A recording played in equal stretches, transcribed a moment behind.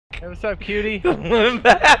Hey, what's up, cutie? That's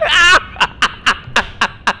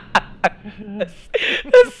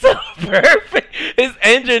so perfect. His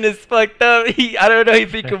engine is fucked up. I don't know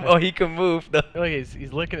if he can. Oh, he can move though. Look,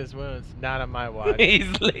 he's licking his wounds. Not on my watch.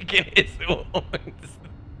 He's licking his wounds.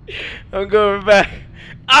 I'm going back.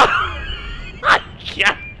 Oh,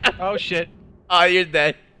 yeah. Oh shit. Oh, you're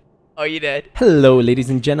dead. Oh, you dead. Hello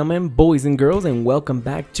ladies and gentlemen, boys and girls, and welcome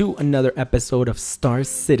back to another episode of Star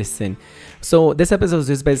Citizen. So this episode is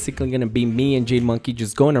just basically going to be me and Jade Monkey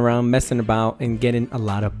just going around messing about and getting a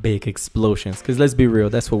lot of big explosions, because let's be real,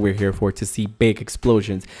 that's what we're here for, to see big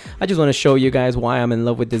explosions. I just want to show you guys why I'm in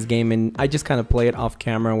love with this game, and I just kind of play it off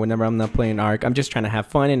camera whenever I'm not playing ARC. I'm just trying to have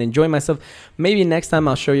fun and enjoy myself. Maybe next time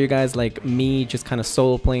I'll show you guys like me just kind of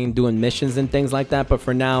solo playing, doing missions and things like that, but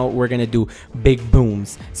for now we're going to do big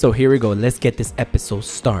booms. So here we go, let's get this episode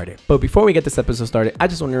started. But before we get this episode started, I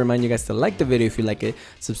just want to remind you guys to like the video if you like it,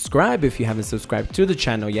 subscribe if you haven't subscribed to the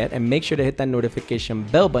channel yet, and make sure to hit that notification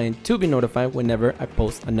bell button to be notified whenever I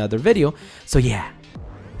post another video. So yeah,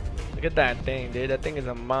 Look at that thing, dude. That thing is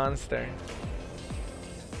a monster.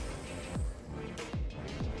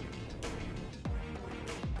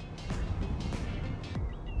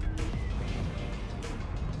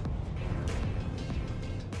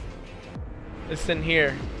 Listen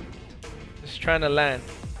here. Just trying to land.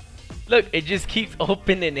 Look, it just keeps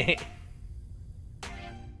opening it.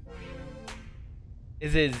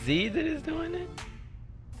 Is it Z that is doing it?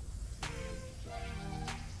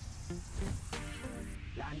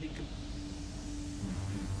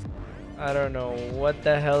 I don't know what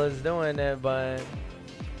the hell is doing it, but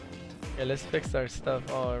yeah, let's fix our stuff.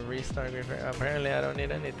 Oh, restart. Apparently, I don't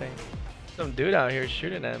need anything. Some dude out here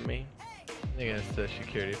shooting at me. I think it's the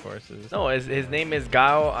security forces. No, his name is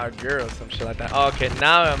Gao or girl, some shit like that. Oh, okay,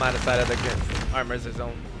 now I'm out of sight of the armor's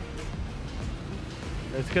zone.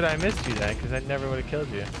 It's good I missed you then, because I never would have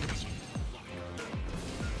killed you.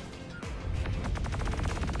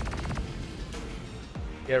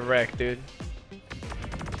 Get wrecked, dude.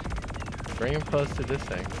 Bring him close to this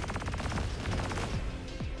thing.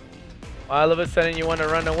 All of a sudden you want to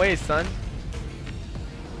run away, son.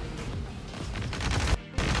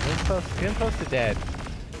 Get him close to Dad.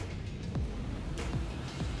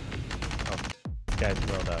 Oh, this guy's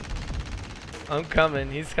rolled up. I'm coming.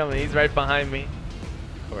 He's coming. He's right behind me.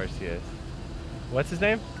 Of course he is. What's his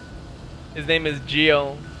name? His name is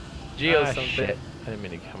Geo. Geo something. Shit. I didn't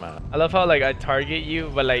mean to come out. I love how like I target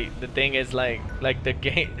you, but like the thing is like the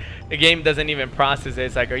game doesn't even process it.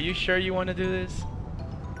 It's like, are you sure you want to do this?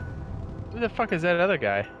 Who the fuck is that other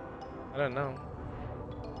guy? I don't know.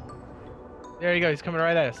 There you go. He's coming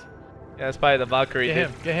right at us. Yeah, that's probably the Valkyrie. Get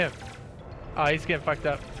him. Get him. Oh, he's getting fucked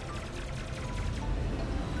up.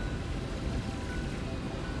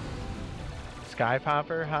 Sky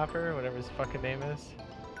Hopper, whatever his fucking name is.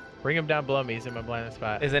 Bring him down below me. He's in my blind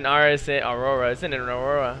spot. Is an RSA Aurora? Isn't it an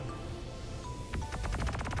Aurora?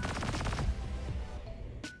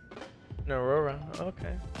 An Aurora.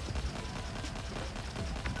 Okay.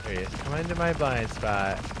 There he is. Come into my blind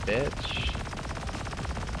spot, bitch.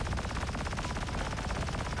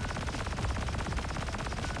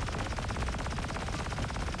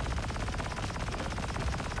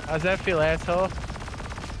 How's that feel, asshole?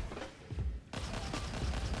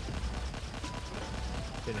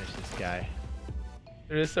 Finish this guy.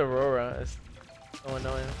 Dude, it's Aurora. It's so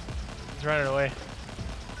annoying. He's running away.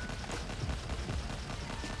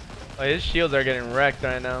 Oh, his shields are getting wrecked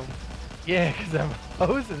right now. Yeah, because I'm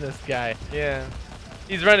hosing this guy. Yeah.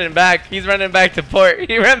 He's running back. He's running back to port.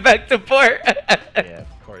 He ran back to port. Yeah,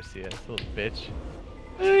 of course he is. Little bitch.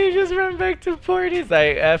 He just ran back to port. He's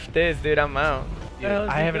like, F this, dude. I'm out. Dude,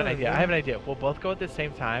 I have an idea. We'll both go at the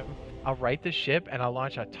same time. I'll right the ship and I'll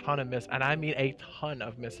launch a ton of missiles, and I mean a ton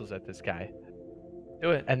of missiles at this guy.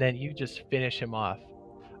 Do it. And then you just finish him off.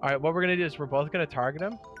 All right, what we're gonna do is we're both gonna target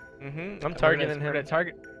him. I'm targeting him. We're gonna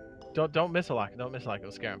target. Don't missile lock. Don't missile lock.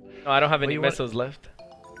 It'll scare him. No, I don't have any missiles left.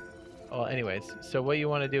 Well, anyways, so what you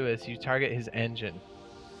want to do is you target his engine,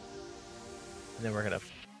 and then we're gonna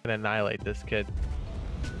annihilate this kid.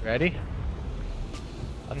 Ready?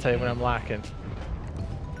 I'll tell you when I'm locking.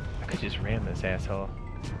 I could just ram this asshole.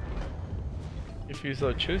 If you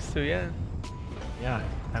so choose to, yeah. Yeah,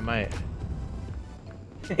 I might.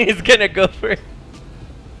 He's gonna go for it.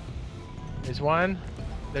 There's one.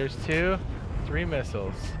 There's two. 3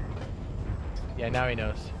 missiles. Yeah, now he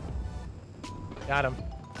knows. Got him.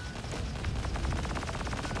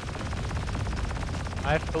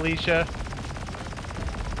 Hi, Felicia.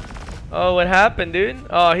 Oh, what happened, dude?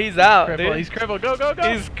 Oh, he's out, dude. He's crippled. Go, go, go.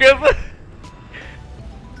 He's crippled.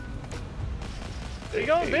 There you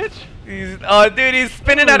go, bitch. Oh, dude, he's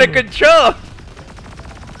spinning out of control.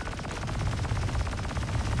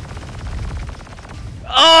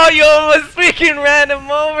 Oh, you almost freaking ran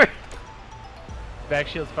him over. Back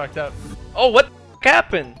shield's fucked up. Oh, what the f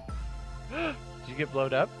happened? Did you get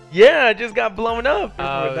blowed up? Yeah, I just got blown up.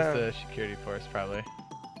 Oh, it was the security force, probably.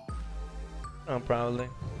 Oh, probably.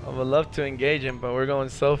 I would love to engage him, but we're going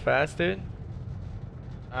so fast, dude.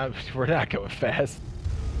 We're not going fast.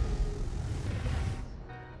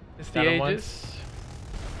 It's the Aegis.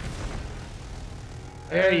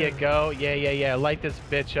 There you go. Yeah. Light this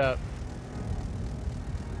bitch up.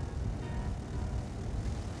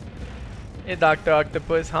 Hey, Dr.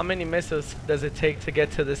 Octopus, how many missiles does it take to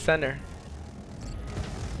get to the center?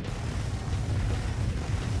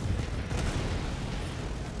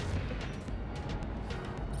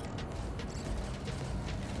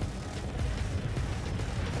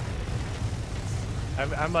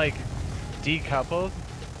 I'm like decoupled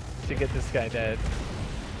to get this guy dead.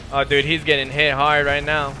 Oh, dude, he's getting hit hard right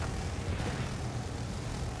now.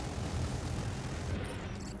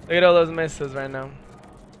 Look at all those missiles right now.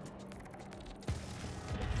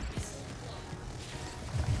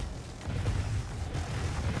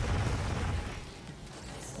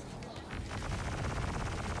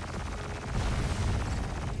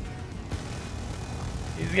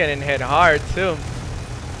 He's getting hit hard too.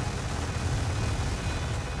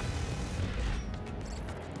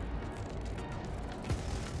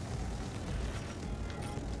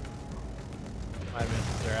 My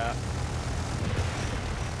missiles are out.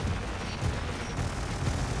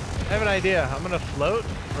 I have an idea. I'm gonna float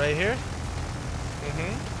right here.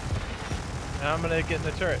 And I'm gonna get in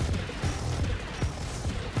the turret.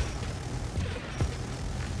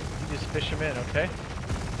 You just fish him in, okay?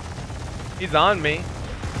 He's on me.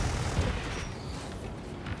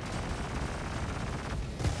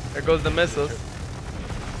 There goes the missiles.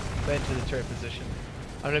 Bend to the turret position.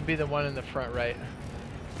 I'm gonna be the one in the front right.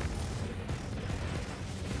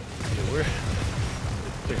 Dude, we're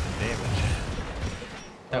took some damage.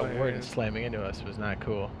 That warden slamming into us was not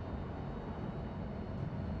cool.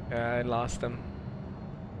 Yeah, I lost him.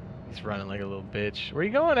 He's running like a little bitch. Where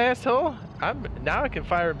you going, asshole? Now I can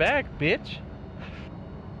fire back, bitch.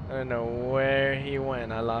 I don't know where he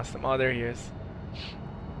went. I lost him. Oh, there he is.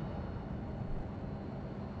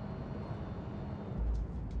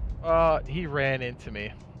 Oh, he ran into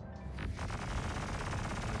me.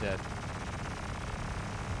 I'm dead.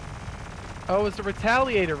 Oh, it was the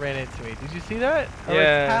Retaliator ran into me. Did you see that? A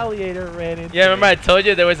Retaliator ran into me. Yeah, remember I told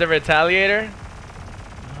you there was a Retaliator?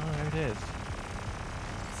 Oh, there it is.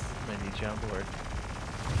 I'm gonna need you on board.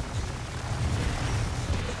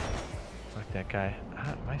 Fuck that guy.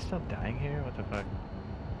 Am I still dying here? What the fuck?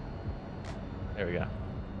 There we go.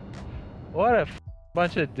 What a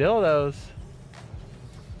bunch of dildos.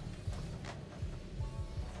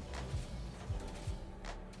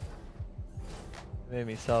 Made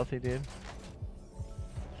me salty, dude.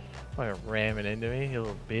 Fucking ramming into me, you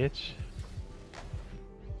little bitch.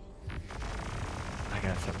 I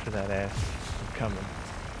got something for that ass. I'm coming.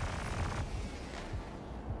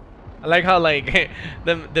 I like how like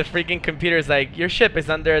the freaking computer's like, your ship is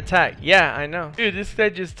under attack. Yeah, I know. Dude, this guy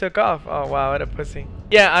just took off. Oh wow, what a pussy.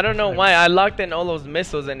 Yeah, I don't know why. I locked in all those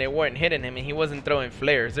missiles and they weren't hitting him and he wasn't throwing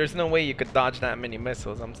flares. There's no way you could dodge that many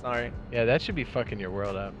missiles. I'm sorry. Yeah, that should be fucking your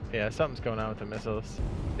world up. Yeah, something's going on with the missiles.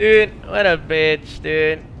 Dude, what a bitch,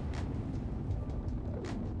 dude.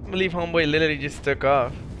 I believe homeboy literally just took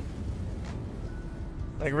off.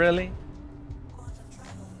 Like, really?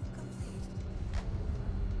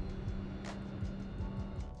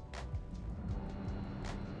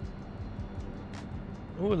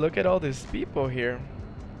 Ooh, look at all these people here.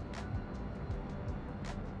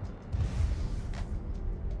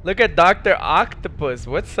 Look at Dr. Octopus.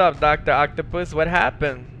 What's up, Dr. Octopus? What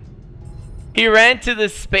happened? He ran to the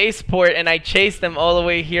spaceport and I chased him all the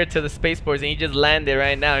way here to the spaceport and he just landed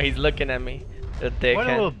right now. He's looking at me. The dickhead. What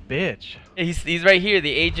a little bitch. He's right here, the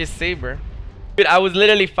Aegis Saber. Dude, I was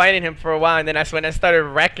literally fighting him for a while and then that's when I started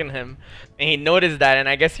wrecking him. And he noticed that and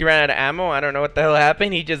I guess he ran out of ammo. I don't know what the hell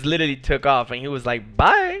happened. He just literally took off and he was like,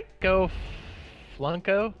 bye. Go,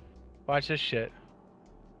 Flunko. Watch this shit.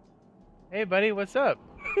 Hey, buddy, what's up?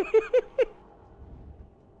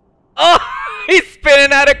 Oh, he's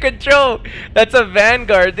spinning out of control. That's a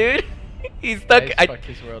Vanguard, dude. He's stuck. I fucked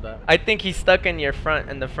his world up. I think he's stuck in your front,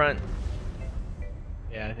 in the front.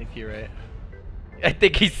 Yeah, I think you're right. I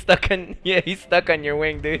think he's stuck on. Yeah, he's stuck on your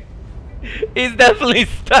wing, dude. He's definitely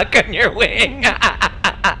stuck on your wing.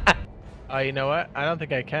 Oh, you know what? I don't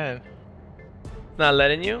think I can. It's not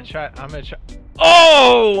letting you. I'm gonna try.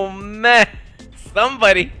 Oh man!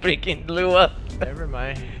 Somebody freaking blew up. Never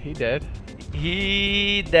mind. He did.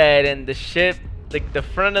 He dead, and the ship, like the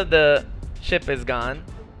front of the ship, is gone.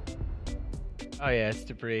 Oh yeah, it's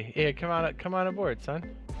debris. Yeah, come on aboard,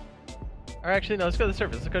 son. Or actually, no, let's go to the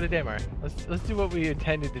surface. Let's go to Daymar. Let's do what we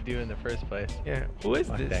intended to do in the first place. Yeah. Who is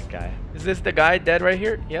Fuck this? that guy. Is this the guy dead right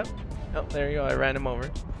here? Yep. Oh, there you go. I ran him over.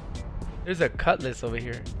 There's a cutlass over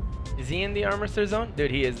here. Is he in the armor zone? Dude,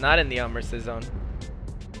 he is not in the armor zone.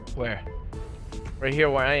 Where? Right here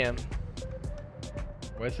where I am.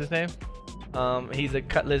 What's his name? He's a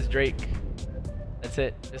Cutlass Drake. That's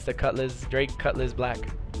it. Just a Cutlass Drake, Cutlass Black.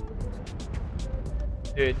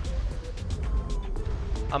 Dude.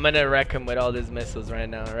 I'm gonna wreck him with all these missiles right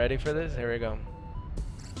now. Ready for this? Here we go.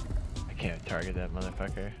 I can't target that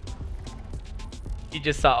motherfucker. You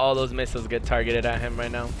just saw all those missiles get targeted at him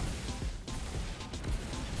right now.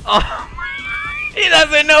 Oh, he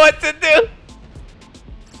doesn't know what to do.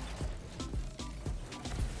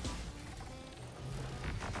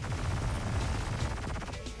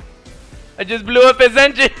 I just blew up his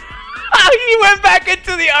engine. He went back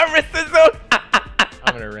into the armor zone.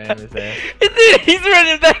 I'm gonna ram his ass. He's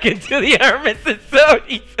running back into the armor zone.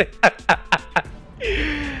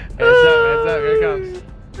 Heads up, here it comes.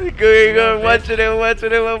 Here you go, watching it, I'm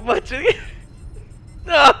watching it.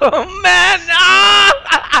 Oh man, no!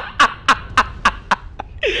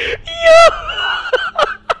 Yo!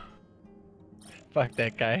 Fuck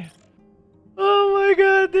that guy. Oh my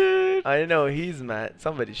god, dude. I know he's mad.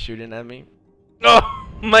 Somebody's shooting at me. Oh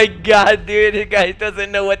my god, dude. This guy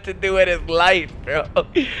doesn't know what to do with his life, bro.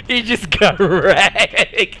 He just got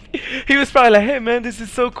wrecked. He was probably like, hey man, this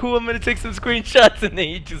is so cool. I'm gonna take some screenshots. And then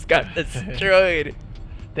he just got destroyed.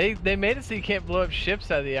 They made it so you can't blow up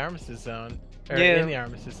ships out of the armistice zone. Or in the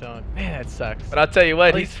armistice zone. Man, that sucks. But I'll tell you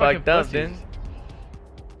what, All he's these fucked fucking up, pussies. dude.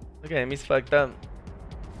 Look at him, he's fucked up.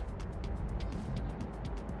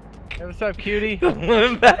 Hey, what's up, cutie? That's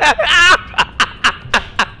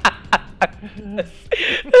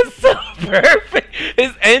so perfect.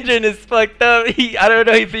 His engine is fucked up. I don't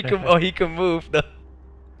know if he can. Oh, he can move though.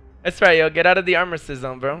 That's right, yo. Get out of the armor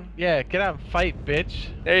zone, bro. Yeah, get out and fight, bitch.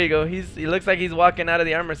 There you go. He looks like he's walking out of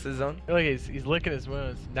the armor zone. Look, he's licking his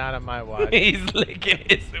wounds. Not on my watch. He's licking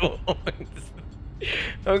his wounds.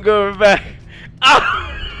 I'm going back.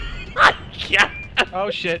 Oh, yeah.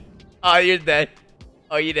 Oh shit. Oh, you're dead.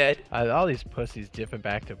 Oh, you dead. All these pussies dipping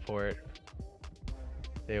back to port.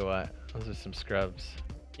 Tell you what, those are some scrubs.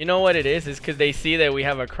 You know what it is? It's because they see that we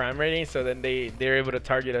have a crime rating, so then they're able to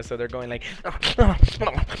target us. So they're going like,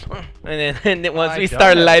 and then once we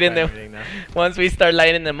start lighting them, once we start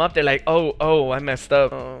lighting them up, they're like, oh, I messed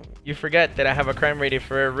up. Oh, you forget that I have a crime rating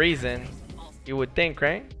for a reason. You would think,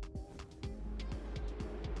 right?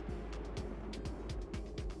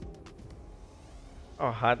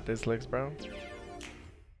 Oh, hot this looks, bro.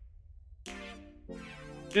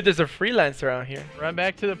 Dude, there's a freelancer out here. Run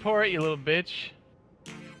back to the port, you little bitch.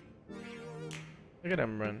 Look at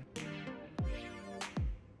him run.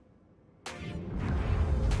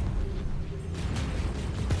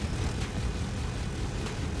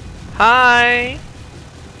 Hi!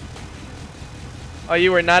 Oh,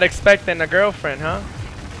 you were not expecting a girlfriend, huh?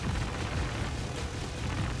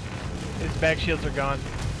 His back shields are gone.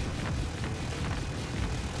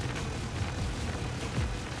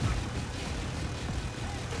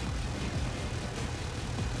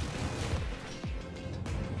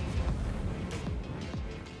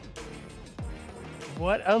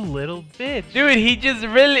 What a little bitch. Dude, he just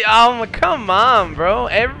really, come on, bro.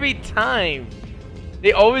 Every time.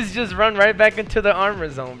 They always just run right back into the armor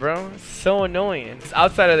zone, bro. So annoying. It's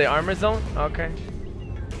outside of the armor zone? Okay.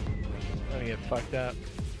 I'm gonna get fucked up.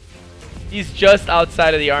 He's just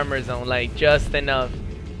outside of the armor zone, like just enough.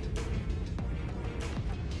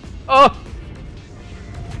 Oh!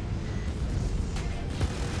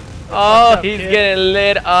 Oh, he's getting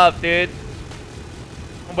lit up, dude.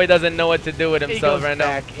 Homeboy doesn't know what to do with himself right now.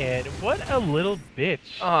 Back in. What a little bitch.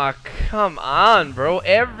 Oh, come on, bro.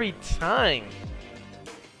 Every time.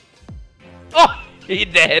 Oh, he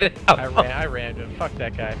dead. Oh. I ran him. Fuck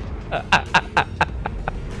that guy.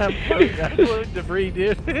 I blew debris,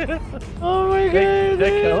 dude. Oh my god. Did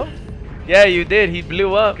that kill him? Yeah, you did. He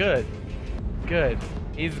blew up. Good. Good.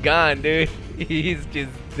 He's gone, dude. He's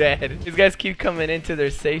just dead. These guys keep coming into their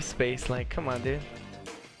safe space. Like, come on, dude.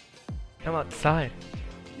 Come outside.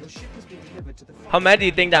 How mad do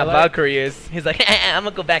you think that Valkyrie is? He's like, I'm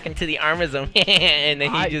gonna go back into the armor zone. And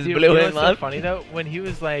then he just blew him up. So funny though, when he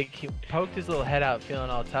was like, he poked his little head out feeling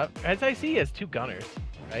all tough. As I see, he has two gunners,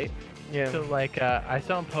 right? Yeah. So like, I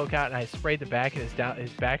saw him poke out and I sprayed the back and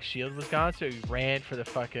his back shield was gone, so he ran for the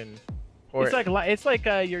fucking Or it's like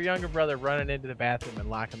your younger brother running into the bathroom and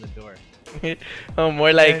locking the door. oh,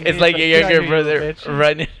 more like And it's he's like like, your "Get out younger here, you brother little bitch."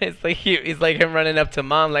 running. It's like him running up to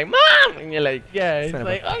mom, like mom, and you're like, Yeah, he's Son of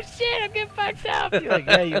like, oh shit, I'm getting fucked up. You're like,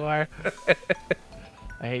 yeah, you are.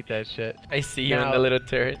 I hate that shit. I see you in Now- the little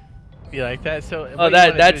turret. You like that? So Oh,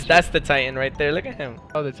 that's the Titan right there. Look at him.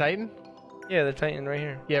 Oh, the Titan? Yeah, the Titan right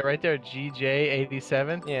here. Yeah, right there,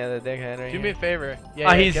 GJ87. Yeah, the dickhead right Do here. me a favor. Oh,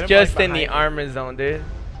 Yeah, he's get him, just like, in the behind me. armor zone, dude.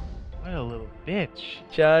 What a little bitch.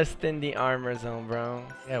 Just in the armor zone, bro.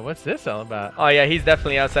 Yeah, what's this all about? Oh yeah, he's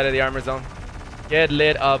definitely outside of the armor zone. Get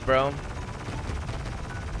lit up, bro.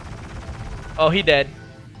 Oh, he dead.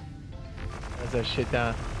 Where's that shit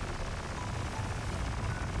down?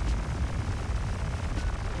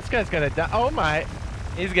 This guy's gonna die. Oh my.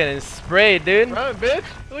 He's getting sprayed, dude. Run, bitch.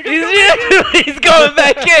 Look at He's going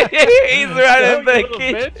back in. He's running Go, back you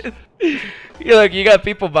little in. bitch. Look, you got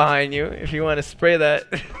people behind you if you want to spray that.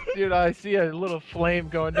 Dude, I see a little flame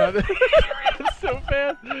going down there. So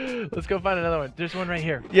fast. Let's go find another one. There's one right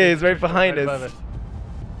here. Yeah, he's right behind Right us. above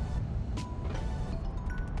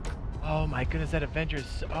Oh my goodness, that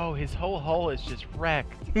Avengers. Oh, his whole hull is just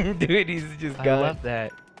wrecked. Dude, he's just I gone. love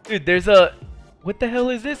that. Dude, there's a... What the hell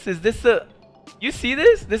is this? Is this a... You see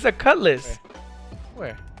this? This is a cutlass.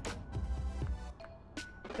 Where?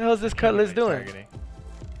 What the hell is this cutlass doing? Targeting.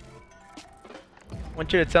 I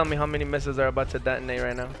want you to tell me how many missiles are about to detonate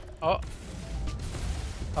right now. Oh.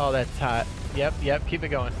 Oh, that's hot. Yep, yep. Keep it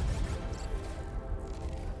going.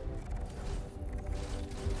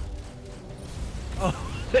 Oh,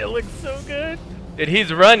 that looks so good. Dude,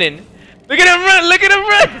 he's running. Look at him run! Look at him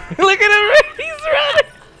run! Look at him run! He's running!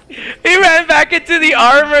 He ran back into the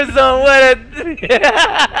armor zone. What a...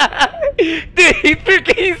 Dude,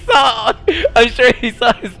 he saw... I'm sure he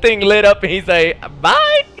saw his thing lit up and he's like,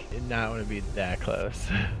 bye! Did not want to be that close.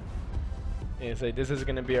 Yeah, it's like, this is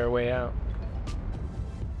gonna be our way out.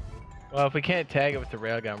 Well, if we can't tag it with the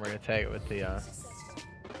railgun, we're gonna tag it with the.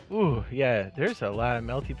 Ooh, yeah. There's a lot of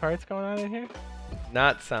melty parts going on in here.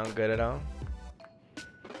 Not sound good at all.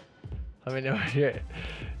 Let me know when you're.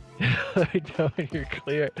 Let me know when you're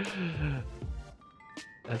clear.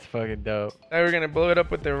 That's fucking dope. Now we're gonna blow it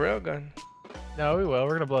up with the railgun. No, we will.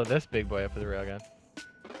 We're gonna blow this big boy up with the railgun.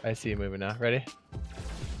 I see you moving now. Ready?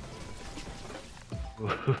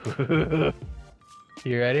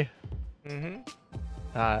 You ready? Mm-hmm.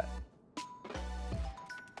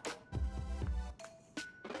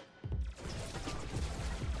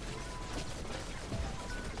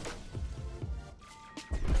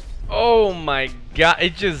 Oh my god,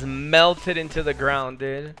 it just melted into the ground,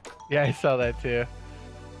 dude. Yeah, I saw that too.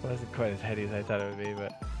 Wasn't quite as heady as I thought it would be,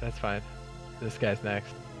 but that's fine. This guy's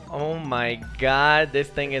next. Oh my god, this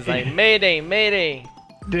thing is like, mayday, mayday.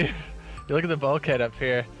 Dude, you look at the bulkhead up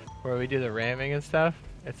here where we do the ramming and stuff.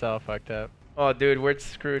 It's all fucked up. Oh, dude, we're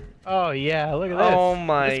screwed. Oh, yeah, look at this. Oh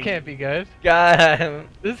my This can't be good. god.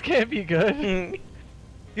 This can't be good.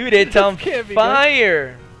 Dude, it's on can't be good.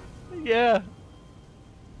 fire. Yeah.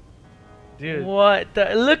 Dude. What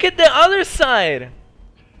the? Look at the other side.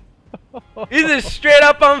 This is straight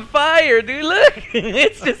up on fire, dude. Look.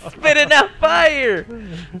 It's just spitting out fire.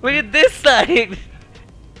 Look at this side.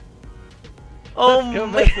 Oh Let's go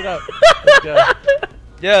my. mess it up. Let's go.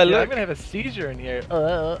 Yeah, Dude, I'm look. gonna have a seizure in here.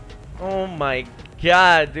 Oh my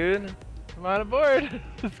god, dude. Come on aboard.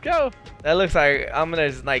 Let's go. That looks like I'm gonna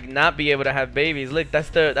just, like not be able to have babies. Look, that's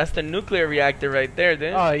the nuclear reactor right there,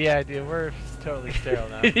 dude. Oh yeah, dude, we're totally sterile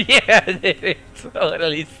now. Yeah, dude, it's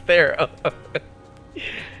totally sterile.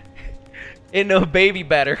 Ain't no baby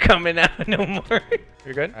batter coming out no more.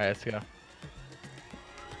 You're good? Alright, let's go.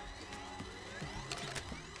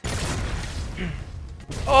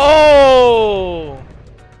 Oh!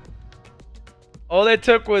 All it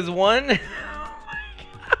took was one.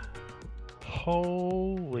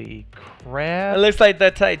 Holy It crap. looks like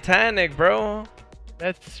the Titanic, bro.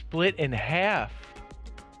 That's split in half.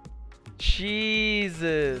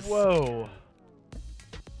 Jesus. Whoa.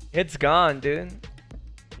 It's gone, dude.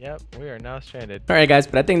 Yep, we are now stranded. All right, guys,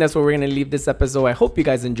 but I think that's where we're going to leave this episode. I hope you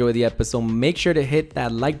guys enjoyed the episode. Make sure to hit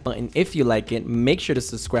that like button if you like it. Make sure to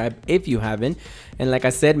subscribe if you haven't. And like I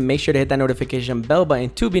said, make sure to hit that notification bell button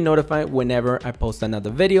to be notified whenever I post another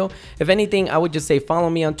video. If anything, I would just say follow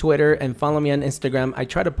me on Twitter and follow me on Instagram. I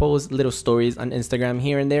try to post little stories on Instagram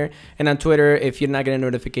here and there. And on Twitter, if you're not getting a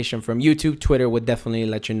notification from YouTube, Twitter would definitely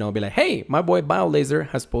let you know. Be like, hey, my boy Biolazer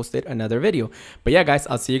has posted another video. But yeah, guys,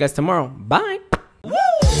 I'll see you guys tomorrow. Bye. Woo!